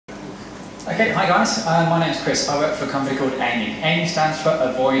Okay, hi guys, my name's Chris. I work for a company called AMEE. AMEE stands for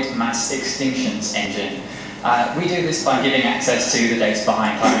Avoid Mass Extinctions Engine. We do this by giving access to the data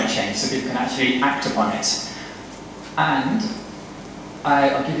behind climate change so people can actually act upon it. And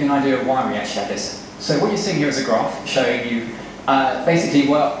I'll give you an idea of why we actually have this. So what you're seeing here is a graph showing you basically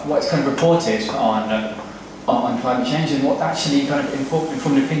what's kind of reported on climate change and what actually kind of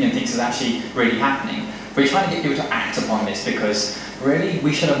informed opinion thinks is actually really happening. We're trying to get people to act upon this because really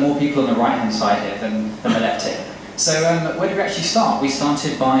we should have more people on the right hand side here than the left here. So where did we actually start? We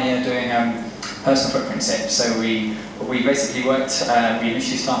started by doing personal footprint tips. So we basically worked, we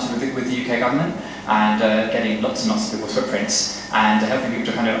initially started with the UK government and getting lots and lots of people's footprints and helping people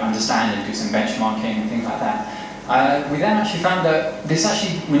to kind of understand and do some benchmarking and things like that. We then actually found that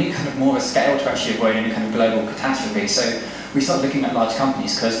we need kind of more of a scale to actually avoid any kind of global catastrophe. So we started looking at large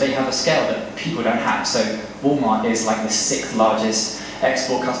companies because they have a scale that people don't have. So Walmart is like the 6th largest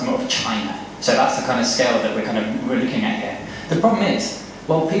export customer of China. So that's the kind of scale that we're looking at here. The problem is,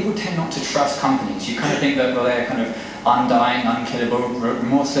 well, people tend not to trust companies. You kind of think that, well, they're kind of undying, unkillable,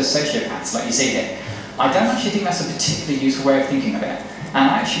 remorseless sociopaths like you see here. I don't actually think that's a particularly useful way of thinking of it. And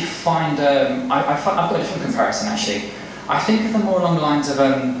I actually find, I've got a different comparison actually. I think of them more along the lines of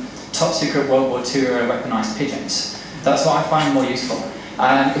top secret World War II era weaponized pigeons. That's what I find more useful.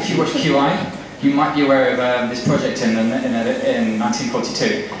 If you watch QI, you might be aware of this project in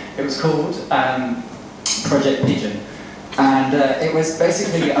 1942. It was called Project Pigeon. And it was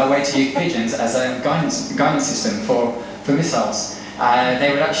basically a way to use pigeons as a guidance system for missiles.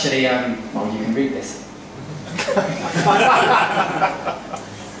 They would actually, well, you can read this.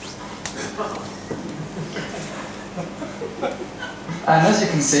 And as you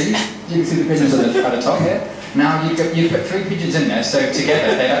can see the pigeons at the top here. Now you put 3 pigeons in there, so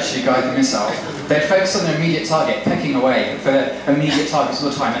together they'd actually guide the missile. They'd focus on their immediate target, pecking away for immediate targets all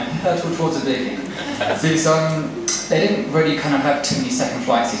the time and hurtle towards oblivion. They didn't really kind of have too many second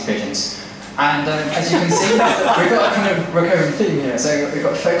flights, these pigeons. And as you can see, we've got a kind of recurring theme here. So we've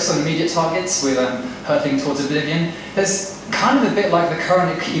got focus on immediate targets with hurtling towards oblivion. There's kind of a bit like the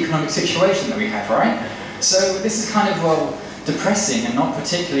current economic situation that we have, right? So this is kind of, well, depressing and not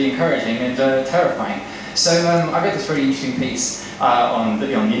particularly encouraging and terrifying. So I read this really interesting piece on the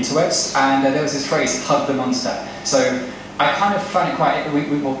interwebs, and there was this phrase, hug the monster. So I kind of found it quite, at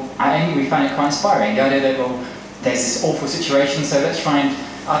AMEE we found it quite inspiring. The idea that, well, there's this awful situation, so let's try and,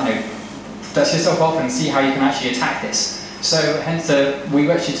 I don't know, dust yourself off and see how you can actually attack this. So hence we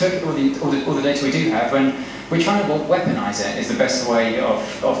actually took all the data we do have, and we're trying to weaponize it is the best way of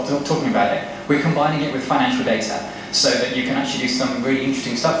talking about it. We're combining it with financial data so that you can actually do some really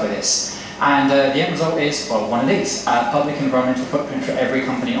interesting stuff with this. And the end result is, well, one of these, public environmental footprint for every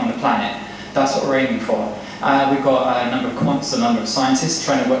company on the planet. That's what we're aiming for. We've got a number of quants, a number of scientists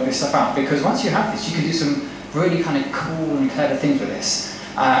trying to work this stuff out, because once you have this, you can do some really kind of cool and clever things with this.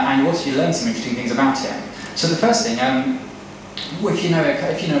 And also you learn some interesting things about it. So the first thing, if you know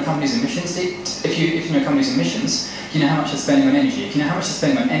a company's emissions, if you know a company's emissions, you know how much they're spending on energy. If you know how much they're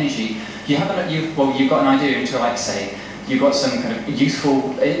spending on energy, you've got an idea into, like, say, you've got some kind of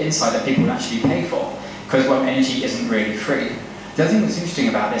useful insight that people will actually pay for, because, well, energy isn't really free. The other thing that's interesting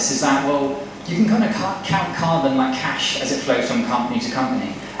about this is that, well, you can kind of count carbon like cash as it flows from company to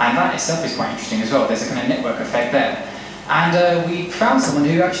company, and that itself is quite interesting as well. There's a kind of network effect there. And we found someone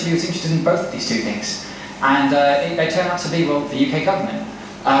who actually was interested in both of these two things, and they turned out to be, well, the UK government.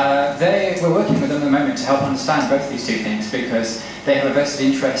 We're working with them at the moment to help understand both of these two things, because they have a vested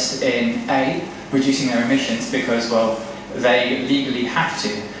interest in A, reducing their emissions, because, well, they legally have to.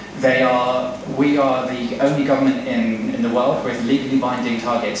 We are the only government in the world with legally binding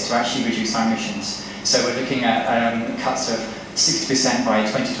targets to actually reduce our emissions. So we're looking at cuts of 60% by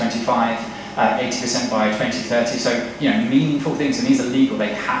 2025, 80% by 2030. So, you know, meaningful things, and these are legal.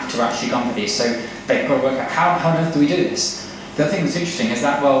 They have to actually come for these. So they've got to work out how on earth do we do this. The other thing that's interesting is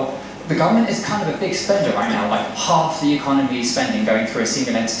that, well, the government is kind of a big spender right now, like half the economy is spending going through a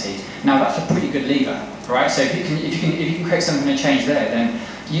single entity. Now that's a pretty good lever, right? So if you can create something to change there, then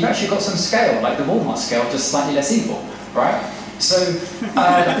you've actually got some scale, like the Walmart scale, just slightly less evil, right? So the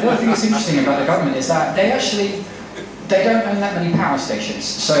other thing that's interesting about the government is that they don't own that many power stations,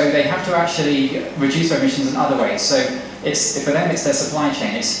 so they have to actually reduce their emissions in other ways. So for them it's their supply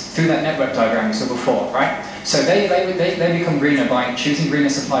chain, it's through that network diagram we saw before, right? So they become greener by choosing greener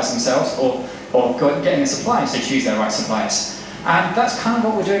suppliers themselves, or getting the suppliers to choose their right suppliers. And that's kind of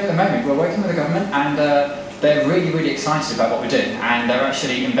what we're doing at the moment. We're working with the government, and they're really, really excited about what we're doing, and they're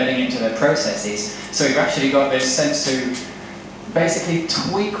actually embedding it into their processes. So we've actually got this sense to basically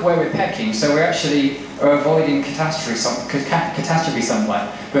tweak where we're pecking, so we're actually avoiding catastrophe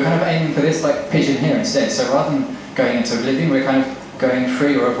somewhere. We're kind of aiming for this like pigeon here instead, so rather than going into oblivion, we're kind of going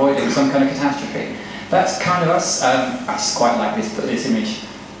free or avoiding some kind of catastrophe. That's kind of us. I just quite like this image,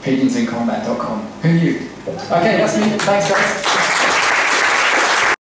 pigeonsincombat.com. Who knew? Okay, that's me. Thanks guys.